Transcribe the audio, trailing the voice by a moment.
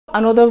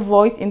Another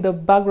voice in the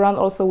background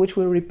also, which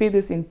will repeat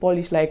this in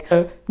Polish, like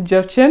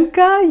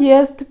dziewczynka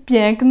jest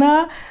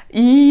piękna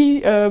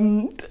I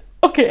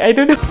okay, I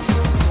don't know.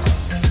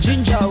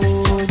 Ginger,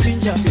 oh,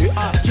 ginger,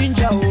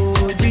 ginger,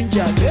 oh,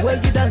 ginger. The way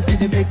you dance,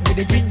 it makes me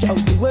the ginger.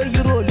 The way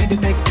you roll,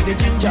 it makes me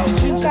the ginger.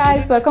 Hey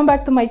guys, welcome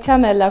back to my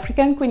channel,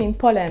 African Queen in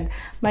Poland.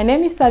 My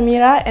name is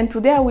Caméra, and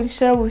today I will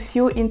share with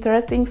you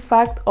interesting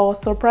fact or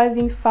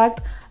surprising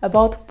fact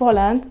about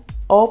Poland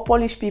or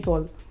Polish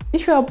people.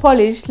 If you are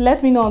Polish,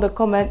 let me know in the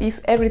comment if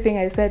everything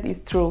I said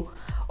is true.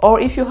 Or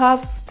if you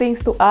have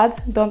things to add,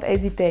 don't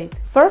hesitate.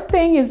 First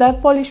thing is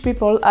that Polish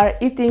people are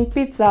eating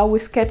pizza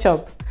with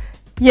ketchup.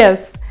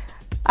 Yes,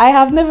 I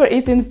have never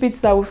eaten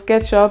pizza with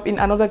ketchup in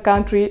another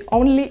country,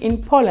 only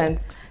in Poland.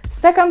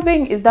 Second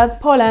thing is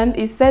that Poland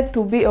is said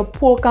to be a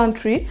poor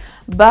country,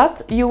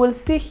 but you will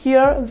see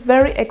here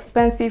very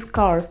expensive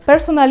cars.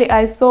 Personally,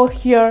 I saw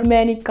here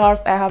many cars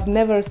I have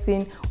never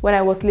seen when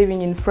I was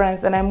living in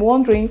France, and I'm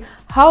wondering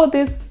how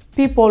these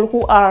people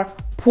who are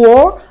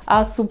poor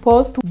are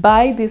supposed to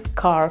buy these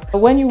cars.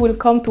 When you will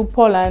come to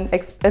Poland,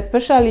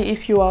 especially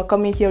if you are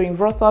coming here in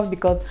Wrocław,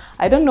 because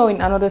I don't know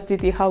in another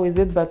city how is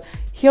it, but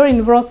here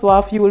in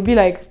Wrocław you will be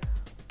like,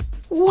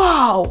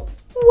 wow,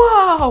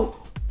 wow,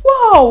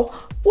 wow,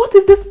 what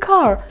is this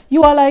car?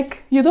 You are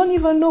like, you don't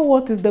even know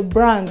what is the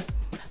brand.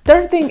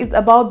 Third thing is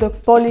about the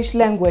Polish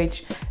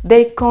language.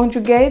 They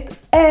conjugate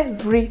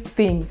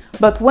everything,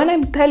 but when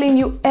I'm telling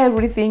you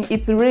everything,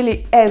 it's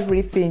really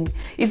everything.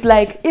 It's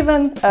like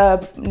even a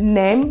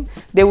name,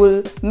 they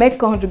will make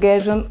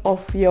conjugation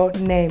of your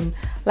name.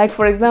 Like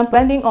for example,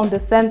 depending on the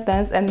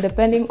sentence and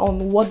depending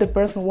on what the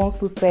person wants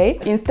to say,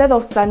 instead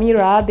of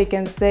Samira, they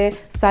can say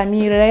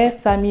Samire,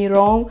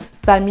 Samiron,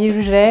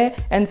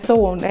 Samirje, and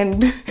so on.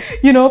 And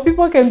you know,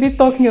 people can be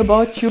talking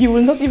about you. You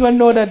will not even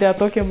know that they are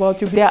talking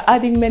about you. They are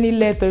adding many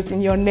letters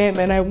in your name,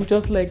 and I'm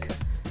just like,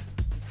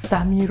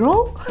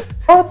 Samiron?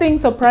 One thing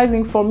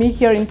surprising for me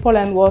here in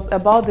Poland was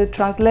about the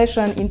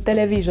translation in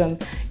television.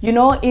 You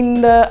know,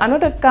 in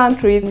another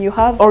countries you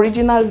have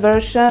original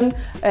version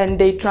and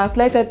they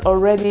translate it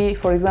already,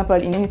 for example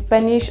in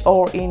Spanish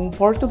or in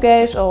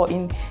Portuguese or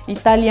in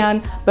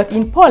Italian. But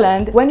in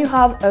Poland, when you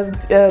have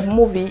a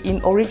movie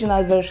in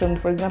original version,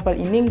 for example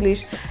in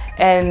English,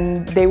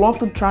 and they want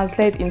to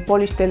translate in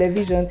Polish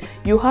television,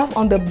 you have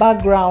on the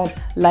background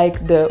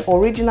like the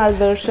original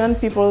version,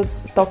 people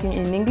talking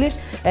in English,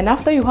 and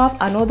after you have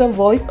another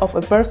voice of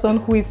a person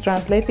who is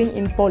translating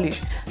in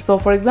Polish. So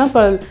for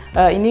example,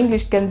 in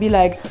English can be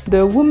like,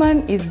 the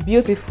woman is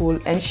beautiful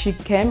and she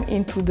came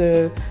into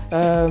the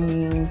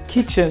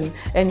kitchen,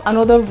 and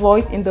another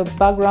voice in the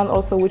background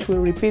also which will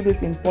repeat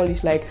this in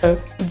Polish, like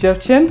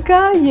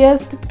dziewczynka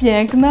jest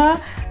piękna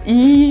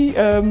I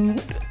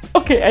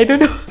okay, I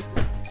don't know.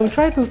 I'll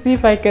try to see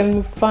if I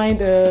can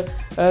find a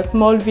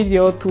small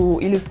video to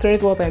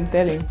illustrate what I'm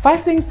telling.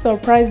 5 things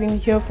surprising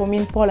here for me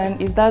in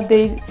Poland is that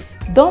they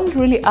don't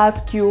really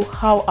ask you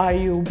how are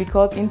you,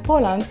 because in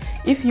Poland,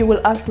 if you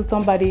will ask to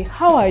somebody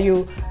how are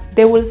you,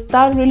 they will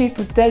start really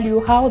to tell you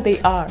how they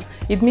are.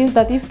 It means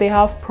that if they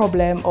have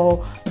problem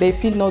or they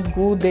feel not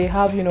good, they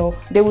have, you know,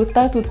 they will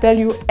start to tell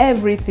you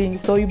everything.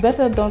 So you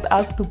better don't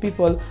ask to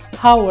people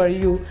how are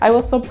you. I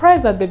was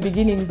surprised at the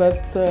beginning,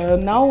 but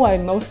now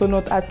I'm also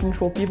not asking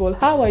for people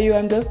how are you.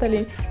 I'm just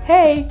telling,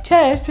 hey,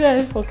 cześć,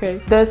 cześć. Okay.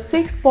 The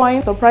 6th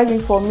point surprising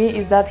for me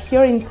is that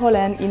here in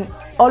Poland, in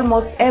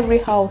almost every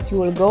house you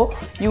will go,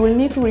 you will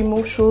need to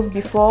remove shoes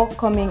before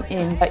coming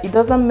in. It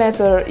doesn't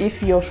matter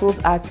if your shoes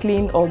are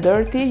clean or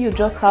dirty, you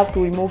just have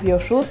to remove your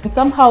shoes. In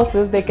some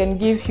houses they can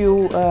give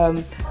you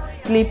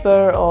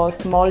slipper or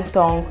small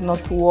tongue not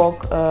to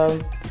walk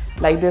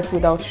like this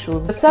without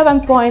shoes. The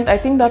 7th point, I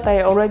think that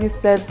I already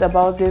said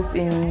about this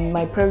in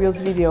my previous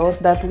videos,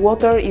 that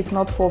water is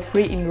not for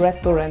free in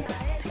restaurant.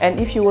 And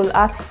if you will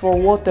ask for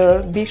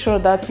water, be sure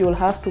that you will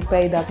have to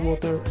pay that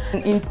water.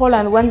 In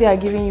Poland, when they are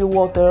giving you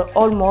water,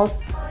 almost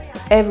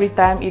every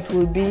time it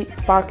will be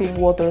sparkling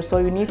water. So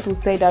you need to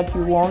say that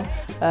you want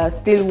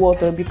still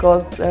water,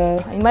 because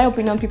in my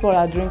opinion, people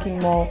are drinking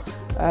more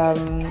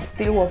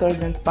still water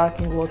than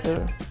sparkling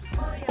water,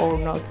 or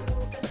not.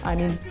 I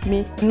mean,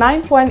 me.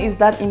 9th point is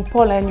that in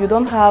Poland, you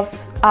don't have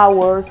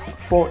hours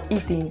for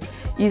eating.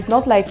 It's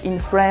not like in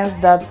France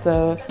that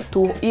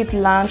to eat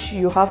lunch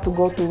you have to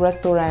go to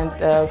restaurant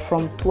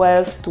from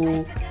 12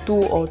 to 2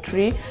 or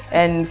 3,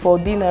 and for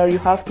dinner you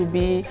have to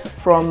be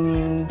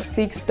from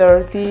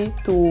 6:30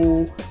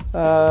 to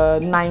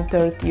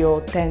 9:30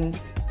 or 10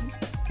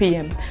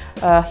 p.m.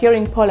 Here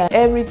in Poland,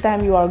 every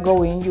time you are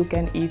going you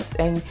can eat,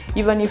 and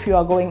even if you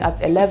are going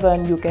at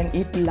 11 you can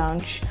eat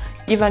lunch.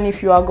 Even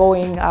if you are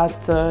going at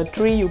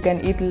 3 you can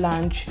eat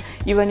lunch.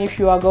 Even if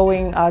you are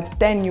going at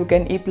 10 you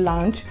can eat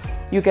lunch.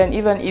 You can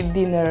even eat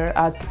dinner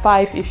at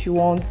 5 if you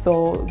want.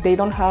 So they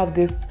don't have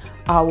these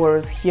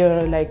hours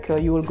here, like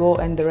you will go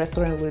and the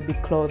restaurant will be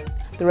closed.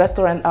 The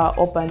restaurants are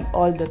open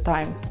all the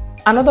time.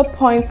 Another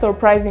point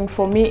surprising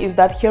for me is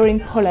that here in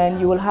Poland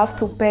you will have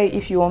to pay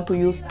if you want to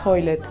use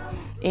toilet.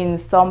 in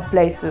some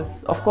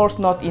places, of course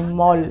not in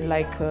mall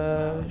like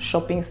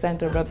shopping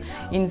center, but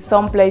in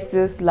some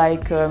places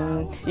like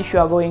if you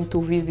are going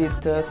to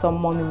visit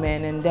some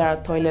monument and there are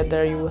toilets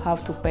there, you will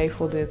have to pay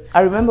for this.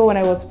 I remember when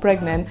I was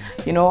pregnant,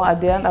 you know, at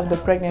the end of the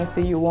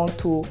pregnancy you want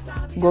to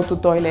go to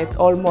toilet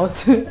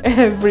almost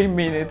every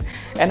minute,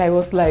 and I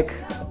was like,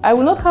 I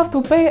will not have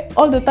to pay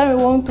all the time I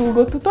want to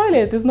go to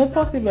toilet, it's not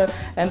possible.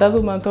 And that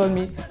woman told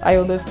me, I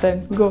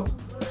understand, go.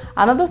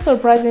 Another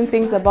surprising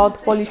thing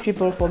about Polish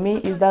people for me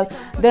is that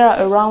there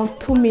are around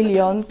 2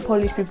 million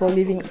Polish people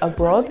living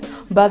abroad,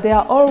 but they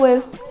are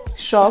always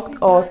shocked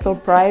or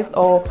surprised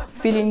or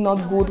feeling not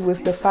good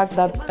with the fact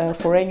that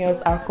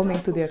foreigners are coming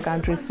to their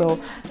country. So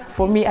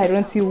for me, I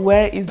don't see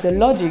where is the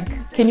logic.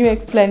 Can you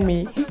explain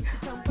me?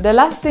 The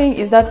last thing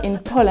is that in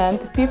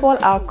Poland, people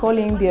are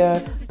calling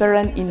their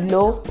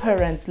parent-in-law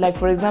parent. Like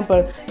for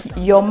example,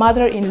 your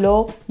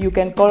mother-in-law, you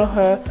can call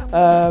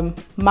her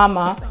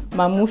mama,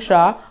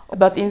 mamusha,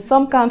 but in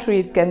some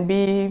countries it can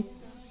be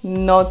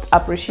not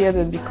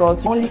appreciated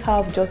because you only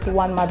have just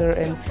one mother,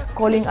 and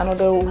calling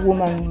another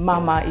woman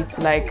mama, it's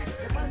like,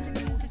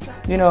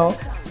 you know.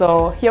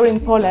 So here in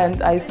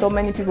Poland, I saw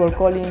many people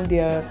calling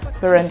their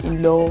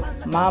parent-in-law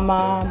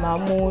mama,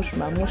 mamush,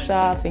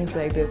 mamusha, things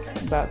like this.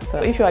 But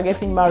if you are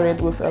getting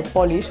married with a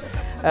Polish,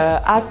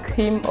 ask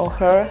him or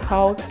her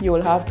how you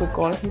will have to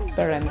call his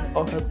parent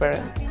or her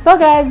parent. So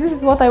guys, this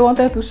is what I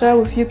wanted to share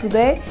with you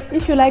today.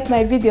 If you like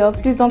my videos,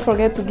 please don't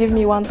forget to give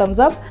me one thumbs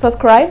up,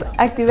 subscribe,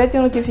 activate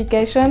your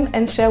notification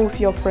and share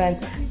with your friends.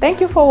 Thank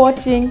you for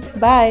watching.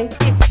 Bye!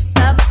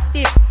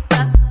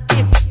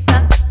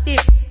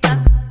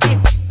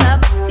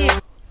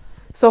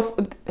 So